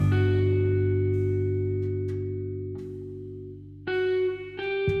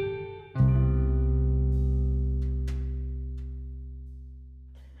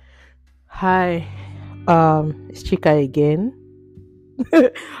Hi, it's Chika again.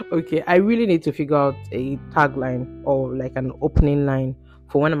 Okay, I really need to figure out a tagline or like an opening line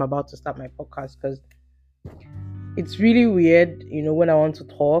for when I'm about to start my podcast because it's really weird, when I want to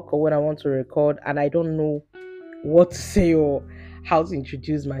talk or when I want to record and I don't know what to say or how to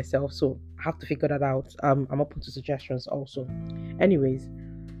introduce myself. So I have to figure that out. I'm open to suggestions also. Anyways,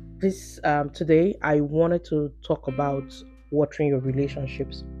 this today I wanted to talk about watering your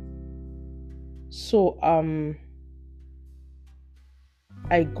relationships. So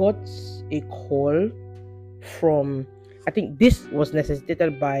I got a call from, I think this was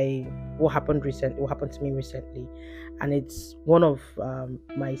necessitated by what happened to me recently, and it's one of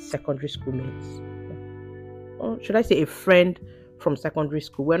my secondary schoolmates, or should I say a friend from secondary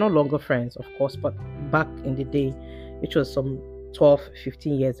school. We're no longer friends, of course, but back in the day, which was some 12,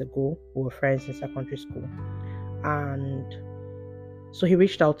 15 years ago, we were friends in secondary school. And so he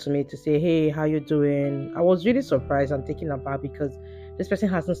reached out to me to say, hey, how you doing? I was really surprised and taken aback because this person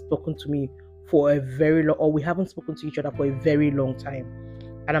hasn't spoken to me for a very long, or we haven't spoken to each other for a very long time.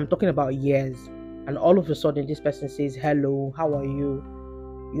 And I'm talking about years. And all of a sudden, this person says, hello, how are you?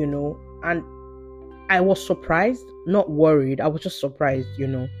 And I was surprised, not worried. I was just surprised.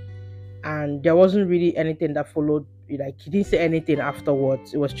 And there wasn't really anything that followed. Like, he didn't say anything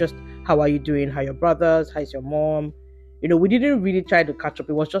afterwards. It was just, how are you doing? How are your brothers? How's your mom? We didn't really try to catch up.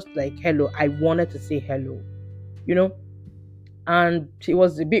 It was just like, hello. I wanted to say hello, you know? And it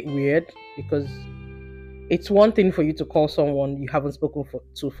was a bit weird because it's one thing for you to call someone you haven't spoken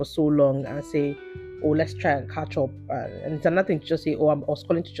for so long and say, oh, let's try and catch up. And it's another thing to just say, oh, I was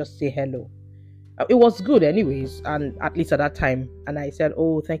calling to just say hello. It was good anyways, and at least at that time. And I said,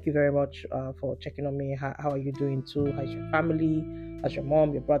 oh, thank you very much for checking on me. How are you doing too? How's your family? How's your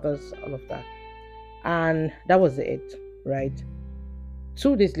mom, your brothers, all of that? And that was it, right?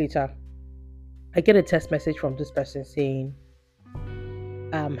 2 days later, I get a text message from this person saying,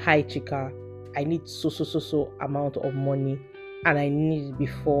 hi Chika, I need so amount of money and I need it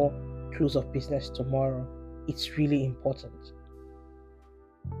before close of business tomorrow. It's really important.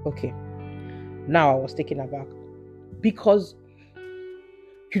 Okay. Now I was taken aback because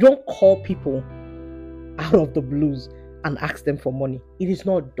you don't call people out of the blues and ask them for money. It is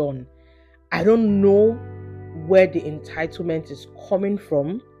not done. I don't know where the entitlement is coming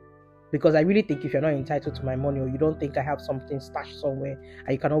from, because I really think if you're not entitled to my money or you don't think I have something stashed somewhere and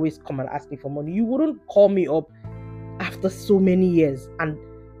you can always come and ask me for money, you wouldn't call me up after so many years and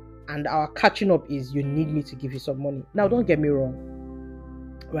our catching up is you need me to give you some money. Now don't get me wrong,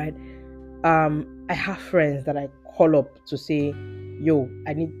 right? I have friends that I call up to say, yo,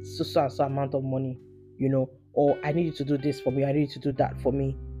 I need so amount of money, or I need you to do this for me, I need you to do that for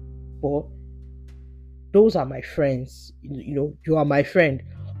me. But those are my friends. You are my friend,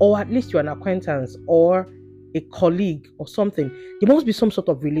 or at least you're an acquaintance or a colleague or something. There must be some sort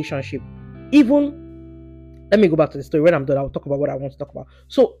of relationship. Even, let me go back to the story. When I'm done, I'll talk about what I want to talk about.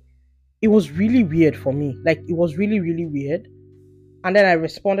 So it was really weird for me. Like, it was really, really weird. And then I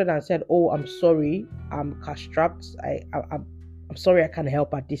responded and said, oh, I'm sorry, I'm cash strapped. I'm sorry I can't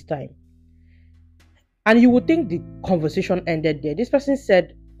help at this time. And you would think the conversation ended there. This person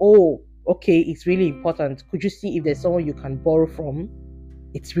said, oh, okay, it's really important. Could you see if there's someone you can borrow from?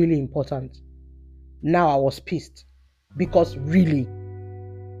 It's really important. Now I was pissed because really,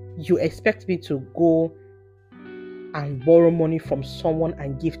 you expect me to go and borrow money from someone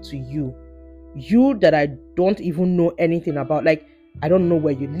and give to you that I don't even know anything about. Like, I don't know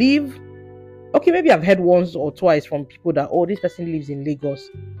where you live. Okay, maybe I've heard once or twice from people that, oh, this person lives in Lagos,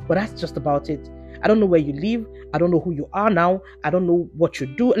 but that's just about it. I don't know where you live. I don't know who you are now. I don't know what you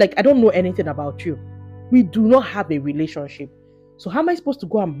do. Like, I don't know anything about you. We do not have a relationship. So how am I supposed to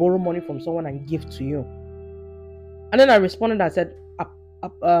go and borrow money from someone and give to you? And then I responded and said,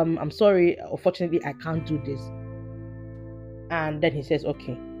 I'm sorry. Unfortunately, I can't do this. And then he says,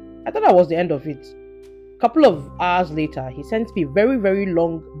 okay. I thought that was the end of it. A couple of hours later, he sent me a very, very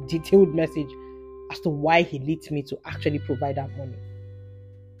long, detailed message as to why he needs me to actually provide that money.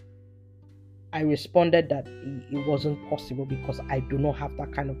 I responded that it wasn't possible because I do not have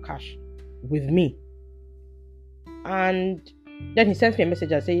that kind of cash with me. And then he sent me a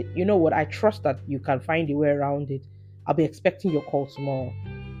message and said, you know what, I trust that you can find a way around it. I'll be expecting your call tomorrow.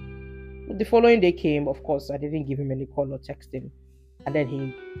 The following day came. Of course, I didn't give him any call or text him. And then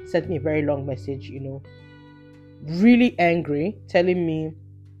he sent me a very long message, really angry, telling me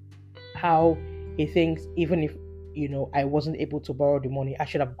how he thinks even if, I wasn't able to borrow the money, I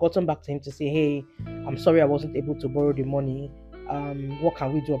should have gotten back to him to say, hey, I'm sorry I wasn't able to borrow the money. What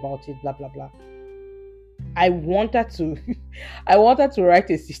can we do about it? Blah, blah, blah. I wanted to I wanted to write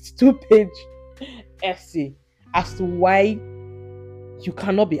a 62-page essay as to why you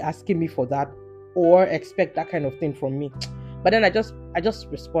cannot be asking me for that or expect that kind of thing from me. But then I just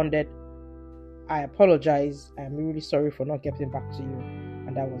responded, I apologize. I'm really sorry for not getting back to you.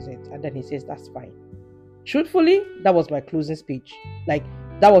 And that was it. And then he says, that's fine. Truthfully, that was my closing speech. Like,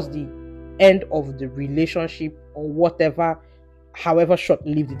 that was the end of the relationship or whatever, however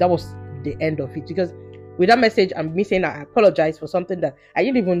short-lived. That was the end of it. Because with that message, I'm me saying I apologize for something that I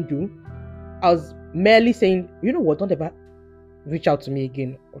didn't even do. I was merely saying, you know what, don't ever reach out to me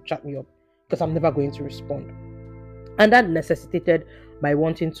again or chat me up, because I'm never going to respond. And that necessitated my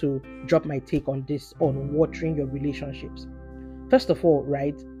wanting to drop my take on this, on watering your relationships. First of all,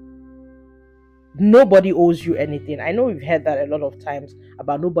 right, nobody owes you anything. I know we've heard that a lot of times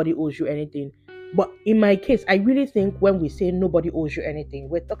about nobody owes you anything. But in my case, I really think when we say nobody owes you anything,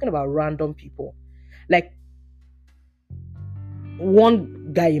 we're talking about random people. Like,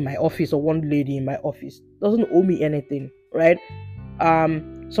 one guy in my office or one lady in my office doesn't owe me anything, right?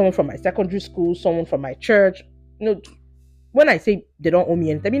 Someone from my secondary school, someone from my church. When I say they don't owe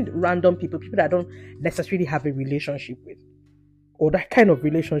me anything, I mean random people that I don't necessarily have a relationship with or that kind of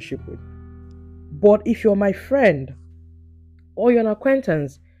relationship with. But if you're my friend or you're an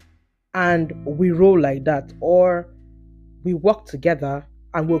acquaintance and we roll like that, or we work together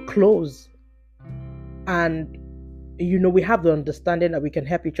and we're close, and we have the understanding that we can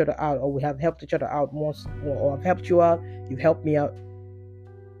help each other out, or we have helped each other out once, or I've helped you out, you've helped me out,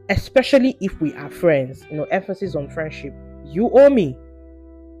 especially if we are friends, emphasis on friendship, you owe me.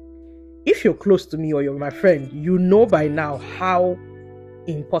 If you're close to me or you're my friend, you know by now how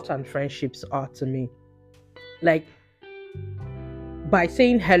important friendships are to me. Like, by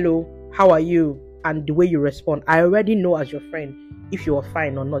saying hello, how are you, and the way you respond, I already know as your friend if you're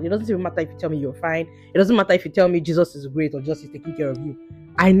fine or not. It doesn't even matter if you tell me you're fine. It doesn't matter if you tell me Jesus is great or Jesus is taking care of you.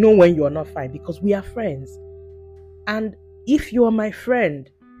 I know when you are not fine because we are friends. And if you are my friend,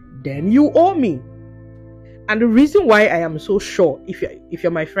 then you owe me. And the reason why I am so sure, if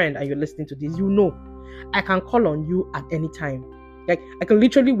you're my friend and you're listening to this, I can call on you at any time. Like, I can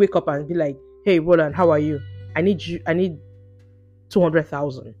literally wake up and be like, hey, Roland, how are you? I need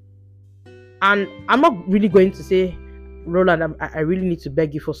 200,000. And I'm not really going to say, Roland, I really need to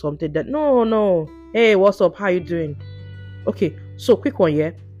beg you for something. That no. Hey, what's up? How you doing? Okay, so quick one,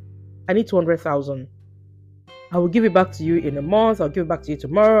 yeah. I need 200,000. I will give it back to you in a month. I'll give it back to you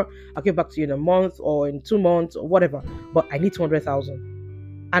tomorrow. I'll give it back to you in a month or in 2 months or whatever. But I need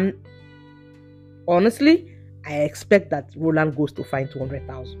 200,000. And honestly, I expect that Roland goes to find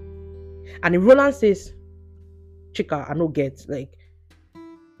 200,000. And if Roland says, Chika, I no get, like,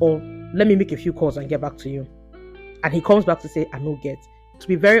 or let me make a few calls and get back to you, and he comes back to say, I no get, to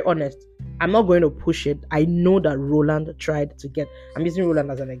be very honest, I'm not going to push it. I know that Roland tried to get, I'm using Roland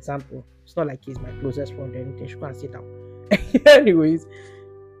as an example. It's not like he's my closest friend or anything. She can't sit down. Anyways,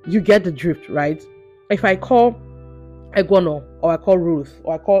 you get the drift, right? If I call Eguano, or I call Ruth,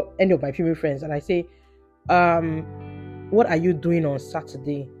 or I call any of my female friends and I say, what are you doing on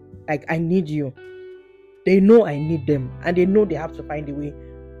Saturday? Like, I need you. They know I need them, and they know they have to find a way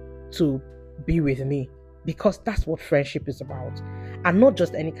to be with me, because that's what friendship is about. And not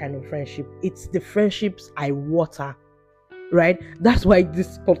just any kind of friendship, it's the friendships I water, right? That's why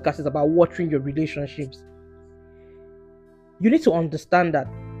this podcast is about watering your relationships. You need to understand that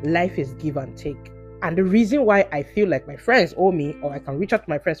life is give and take. And the reason why I feel like my friends owe me, or I can reach out to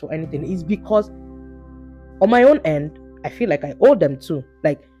my friends for anything, is because on my own end, I feel like I owe them too.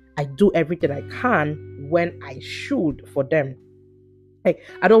 Like, I do everything I can when I should for them. Like,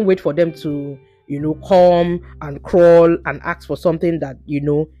 I don't wait for them to, come and crawl and ask for something that,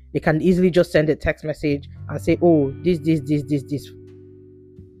 they can easily just send a text message and say, oh, this.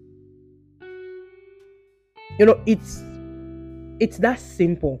 It's that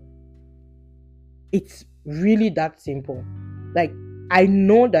simple. It's really that simple. Like, I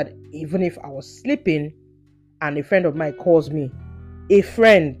know that even if I was sleeping and a friend of mine calls me, a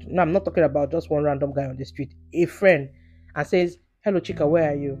friend, no, I'm not talking about just one random guy on the street, a friend, and says, hello, Chika,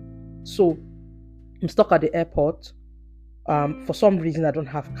 where are you? So, I'm stuck at the airport. For some reason, I don't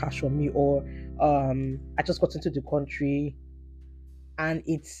have cash on me, or I just got into the country and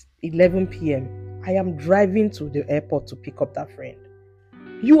it's 11 p.m. I am driving to the airport to pick up that friend.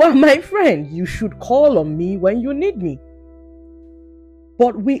 You are my friend. You should call on me when you need me.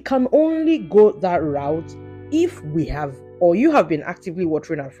 But we can only go that route if we have, or you have been actively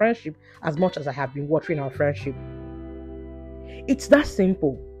watering our friendship as much as I have been watering our friendship. It's that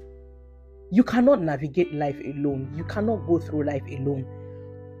simple. You cannot navigate life alone. You cannot go through life alone.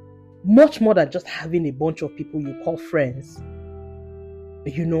 much more than just having a bunch of people you call friends.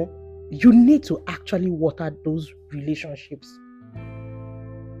 You need to actually water those relationships.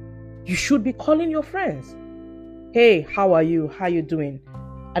 You should be calling your friends. Hey, how are you? How you doing?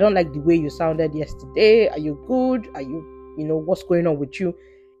 I don't like the way you sounded yesterday. Are you good? Are you, what's going on with you?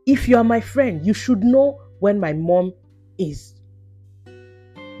 If you are my friend, you should know when my mom is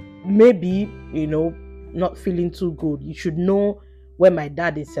maybe, not feeling too good. You should know when my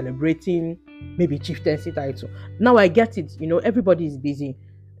dad is celebrating maybe chieftaincy title. Now I get it. Everybody is busy.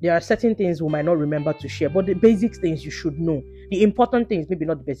 There are certain things we might not remember to share, but the basic things you should know. The important things, maybe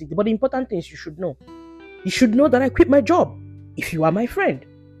not the basic, but the important things you should know. You should know that I quit my job if you are my friend.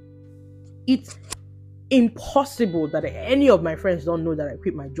 It's impossible that any of my friends don't know that I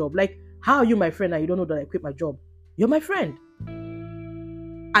quit my job. Like, how are you my friend and you don't know that I quit my job? You're my friend.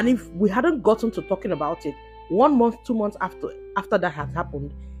 And if we hadn't gotten to talking about it 1 month, 2 months after that has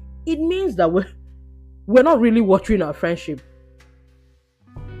happened, it means that we're not really watering our friendship.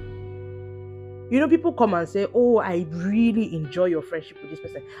 People come and say, oh, I really enjoy your friendship with this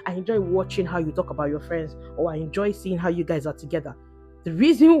person. I enjoy watching how you talk about your friends, or I enjoy seeing how you guys are together. The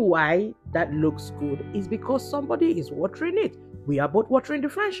reason why that looks good is because somebody is watering it. We are both watering the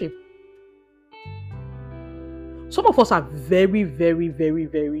friendship. Some of us are very, very, very,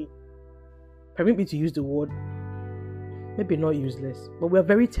 very, permit me to use the word, maybe not useless, but we're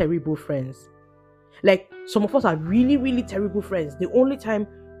very terrible friends. Like, some of us are really, really terrible friends. The only time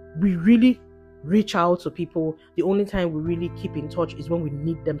we really reach out to people, the only time we really keep in touch is when we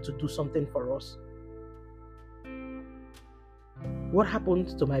need them to do something for us. What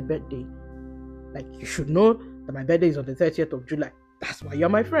happened to my birthday? Like, you should know that my birthday is on the 30th of July. That's why you're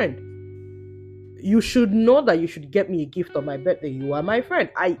my friend. You should know that you should get me a gift on my birthday. You are my friend.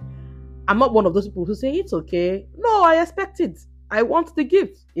 I'm not one of those people who say it's okay. No, I expect it. I want the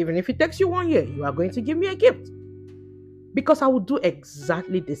gift. Even if it takes you 1 year, you are going to give me a gift. Because I will do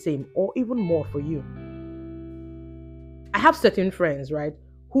exactly the same or even more for you. I have certain friends, right,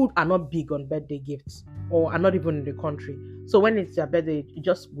 who are not big on birthday gifts or are not even in the country. So when it's their birthday,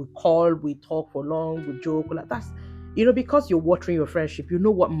 we call, we talk for long, we joke. Like that's, because you're watering your friendship, you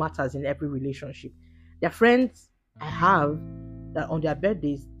know what matters in every relationship. There are friends I have that on their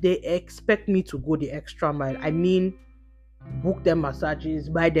birthdays, they expect me to go the extra mile. I mean, book them massages,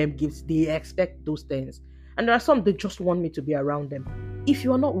 buy them gifts. They expect those things. And there are some that just want me to be around them. If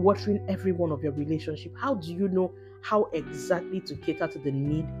you are not watering every one of your relationship, how do you know how exactly to cater to the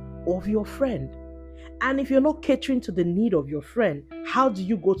need of your friend? And if you're not catering to the need of your friend, how do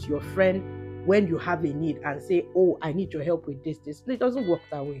you go to your friend when you have a need and say, oh, I need your help with this? It doesn't work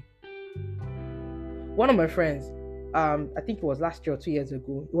that way. One of my friends, I think it was last year or 2 years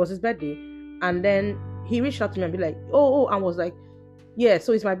ago, it was his birthday. And then he reached out to me and be like, oh, and was like, yeah,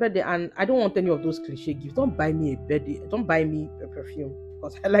 so it's my birthday and I don't want any of those cliche gifts. Don't buy me a birthday. Don't buy me a perfume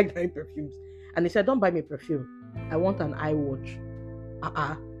because I like buying perfumes. And he said, don't buy me a perfume. I want an iWatch.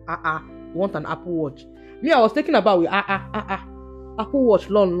 Want an Apple Watch. Me, I was thinking about with Apple Watch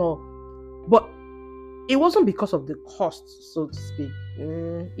long. But it wasn't because of the cost, so to speak.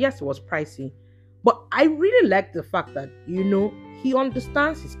 Yes, it was pricey. But I really like the fact that, he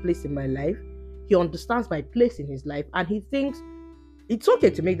understands his place in my life. He understands my place in his life. And he thinks it's okay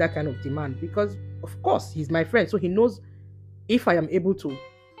to make that kind of demand because, of course, he's my friend. So he knows if I am able to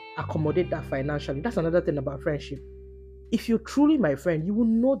accommodate that financially. That's another thing about friendship. If you're truly my friend, you will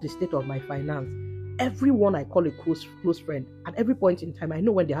know the state of my finance. Everyone I call a close friend, at every point in time, I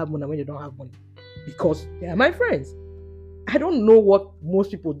know when they have money and when they don't have money because they are my friends. I don't know what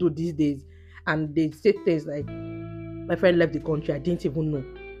most people do these days. And they say things like, my friend left the country, I didn't even know.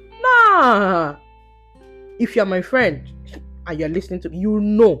 Nah! If you're my friend and you're listening to me, you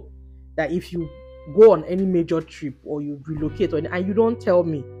know that if you go on any major trip or you relocate and you don't tell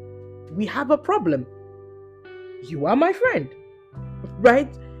me, we have a problem. You are my friend,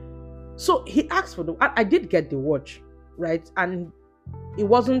 right? So he asked for I did get the watch, right? And it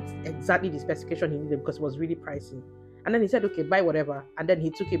wasn't exactly the specification he needed because it was really pricey. And then he said, okay, buy whatever. And then he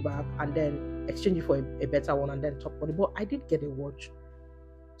took it back and then exchanged it for a better one and then top money. But I did get a watch.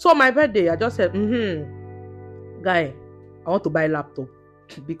 So on my birthday, I just said, guy, I want to buy a laptop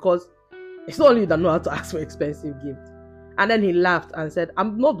because it's not only you that know how to ask for expensive gifts. And then he laughed and said,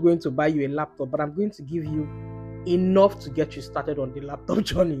 I'm not going to buy you a laptop, but I'm going to give you enough to get you started on the laptop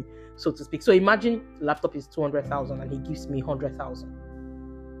journey, so to speak. So imagine the laptop is 200,000 and he gives me 100,000,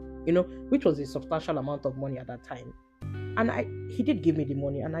 which was a substantial amount of money at that time. And he did give me the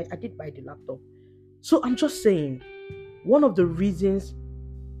money and I did buy the laptop. So I'm just saying, one of the reasons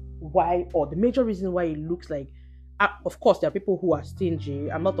why, or the major reason why it looks like Of course, there are people who are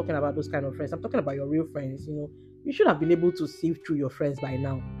stingy. I'm not talking about those kind of friends. I'm talking about your real friends. You should have been able to sieve through your friends by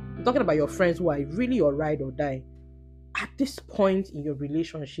now. I'm talking about your friends who are really your ride or die. At this point in your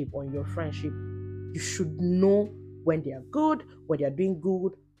relationship or in your friendship, you should know when they are good, when they are doing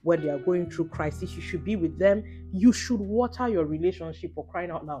good, when they are going through crisis. You should be with them. You should water your relationship, for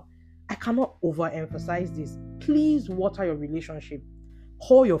crying out loud. I cannot overemphasize this. Please water your relationship.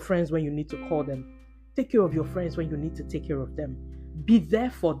 Call your friends when you need to call them. Take care of your friends when you need to take care of them. Be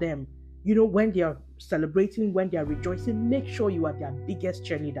there for them. When they are celebrating, when they are rejoicing, make sure you are their biggest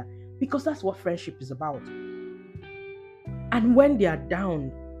cheerleader, because that's what friendship is about. And when they are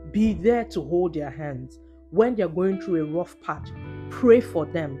down, be there to hold their hands. When they are going through a rough patch, pray for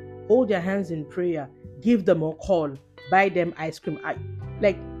them. Hold their hands in prayer. Give them a call. Buy them ice cream.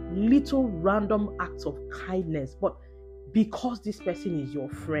 Like little random acts of kindness. But because this person is your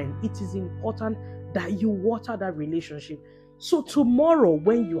friend, it is important that you water that relationship. So tomorrow,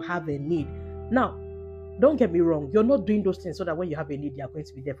 when you have a need, now, don't get me wrong, you're not doing those things so that when you have a need, they are going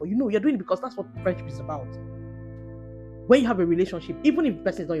to be there for you. No, you're doing it because that's what friendship is about. When you have a relationship, even if the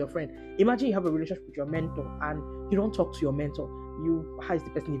person is not your friend, imagine you have a relationship with your mentor and you don't talk to your mentor. How is the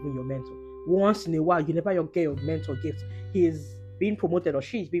person even your mentor? Once in a while, you never get your mentor gift. He is being promoted or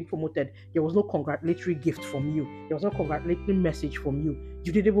she is being promoted. There was no congratulatory gift from you. There was no congratulatory message from you.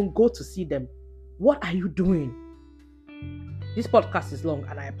 You didn't even go to see them. What are you doing? This podcast is long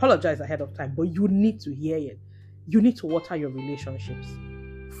and I apologize ahead of time, but you need to hear it. You need to water your relationships.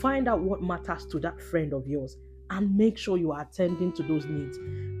 Find out what matters to that friend of yours and make sure you are attending to those needs,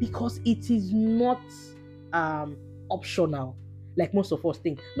 because it is not optional like most of us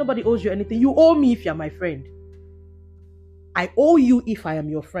think. Nobody owes you anything. You owe me if you're my friend. I owe you if I am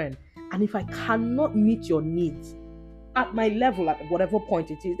your friend. And if I cannot meet your needs at my level, at whatever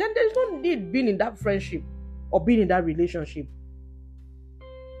point it is, then there's no need being in that friendship or being in that relationship.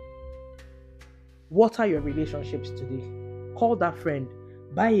 Water your relationships today. Call that friend.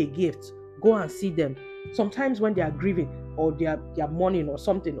 Buy a gift. Go and see them. Sometimes when they are grieving or they are mourning or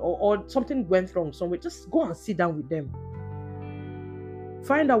something, or something went wrong somewhere, just go and sit down with them.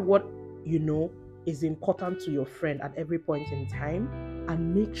 Find out what is important to your friend at every point in time,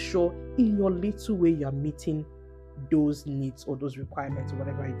 and make sure in your little way you are meeting those needs or those requirements or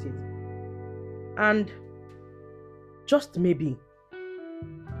whatever it is. And just maybe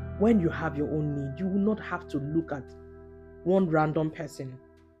when you have your own need, you will not have to look at one random person,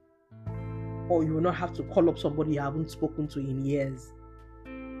 or you will not have to call up somebody you haven't spoken to in years.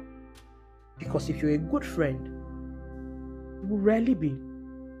 Because if you're a good friend, you will rarely be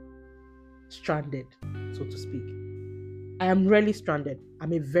stranded, so to speak. I am rarely stranded.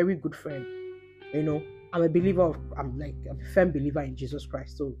 I'm a very good friend. I'm a firm believer in Jesus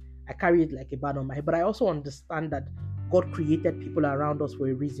Christ. So I carry it like a badge on my head. But I also understand that God created people around us for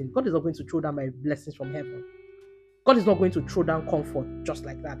a reason. God is not going to throw down my blessings from heaven. God is not going to throw down comfort just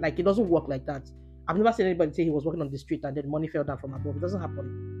like that. Like, it doesn't work like that. I've never seen anybody say he was walking on the street and then money fell down from above. It doesn't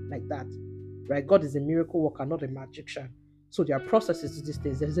happen like that, right? God is a miracle worker, not a magician. So there are processes to these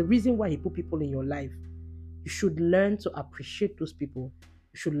things. There's a reason why he put people in your life. You should learn to appreciate those people.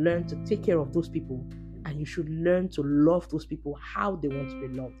 You should learn to take care of those people. And you should learn to love those people how they want to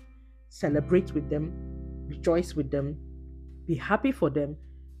be loved. Celebrate with them. Rejoice with them. Be happy for them.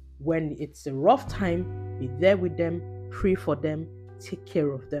 When it's a rough time, be there with them. Pray for them. Take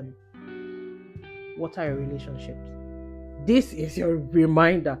care of them. Water your relationships. This is your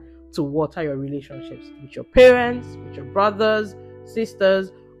reminder to water your relationships with your parents, with your brothers,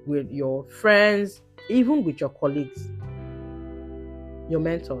 sisters, with your friends, even with your colleagues, your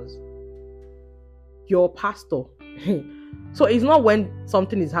mentors, your pastor. So it's not when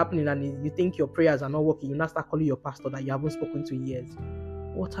something is happening and you think your prayers are not working, you now start calling your pastor that you haven't spoken to in years.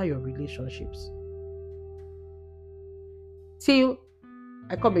 Water your relationships. Till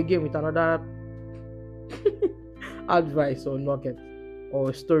I come again with another advice or nugget or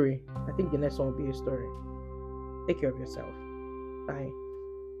a story. I think the next one will be a story. Take care of yourself. Bye.